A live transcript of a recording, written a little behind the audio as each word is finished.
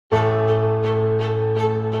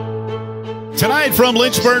Tonight from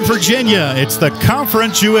Lynchburg, Virginia, it's the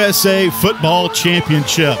Conference USA Football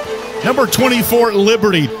Championship. Number 24,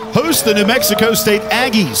 Liberty, hosts the New Mexico State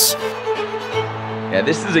Aggies. Yeah,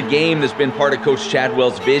 this is a game that's been part of Coach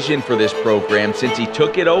Chadwell's vision for this program since he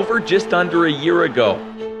took it over just under a year ago.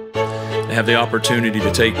 They have the opportunity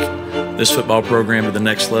to take this football program to the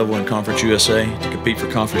next level in Conference USA, to compete for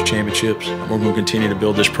conference championships. We're going to continue to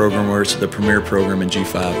build this program where it's the premier program in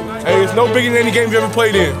G5. Hey, it's no bigger than any game you ever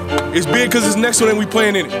played in. It's big because it's the next one and we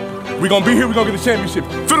playing in it. We're going to be here, we're going to get the championship.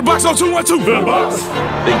 Fill the box on 2-1-2. Fill the box.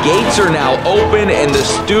 The gates are now open and the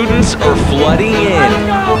students are flooding in.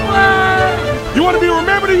 You want to be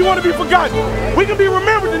remembered or you want to be forgotten? We can be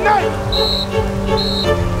remembered tonight.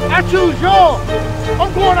 I choose y'all.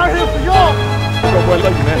 I'm going out here for y'all. Go, boy,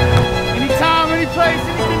 love you, man. Anytime, any place,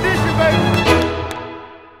 any condition, baby.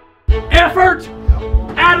 Effort,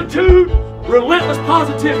 attitude, relentless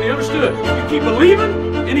positivity, understood? You keep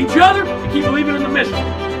believing in each other, you keep believing in the mission.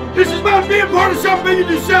 This is about being part of something bigger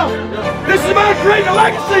than yourself. This is about creating a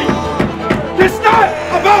legacy. It's not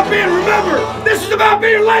about being remembered. This is about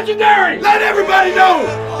being legendary. Let everybody know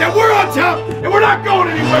that we're on top and we're not going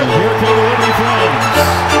anywhere. Here come the Liberty Flames.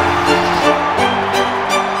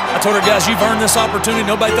 I told her, guys, you've earned this opportunity.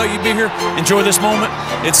 Nobody thought you'd be here. Enjoy this moment.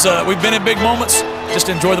 It's we've been in big moments. Just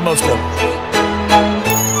enjoy the most of them.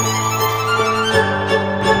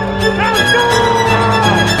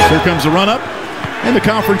 Here comes the run-up, and the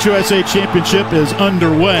Conference USA Championship is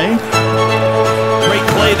underway. Great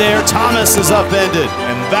play there. Thomas is upended.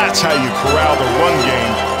 And that's how you corral the run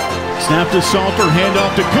game. Snap to Salter,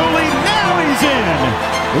 handoff to Cooley. Now he's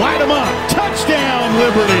in. Light him up. Touchdown,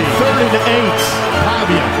 Liberty. 30-8.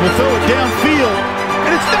 Pavia will throw it downfield,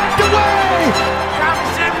 and it's knocked away.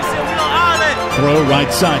 Throw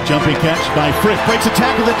right side, jumping catch by Frick. Breaks a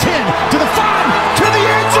tackle to the 10, to the 5, to the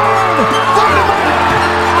end zone. Light him up.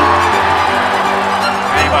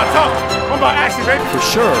 Ain't about talk. I'm about action, baby. For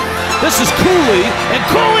sure. This is Cooley, and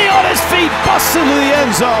Cooley on his feet busts into the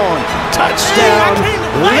end zone. Touchdown,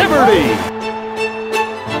 Liberty.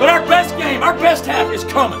 But our best game, our best half is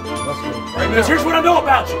coming. Because here's what I know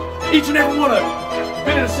about you. Each and every one of you. You've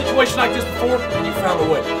been in a situation like this before, and you found a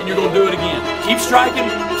way. And you're going to do it again. Keep striking,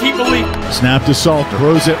 keep believing. Snap to Salter,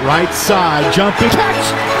 throws it right side, jumping catch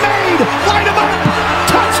made. Light him up.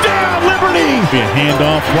 Touchdown, Liberty. Be a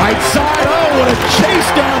handoff right side. Oh, what a chase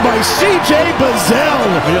down by C.J. Bazell.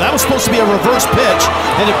 That was supposed to be a reverse pitch,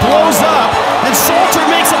 and it blows up, and Salter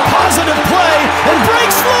makes a positive play and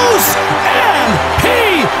breaks loose, and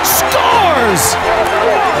he scores!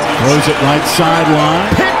 Throws it right sideline.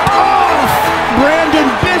 Picked off Brandon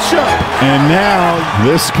Bishop. And now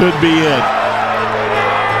this could be it.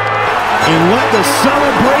 And let the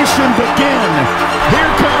celebration begin.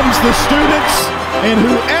 Here comes the students and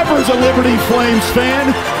whoever's a Liberty Flames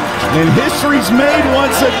fan. And history's made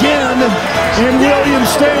once again in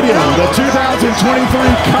Williams Stadium. The 2023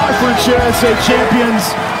 Conference USA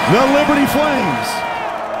champions, the Liberty Flames.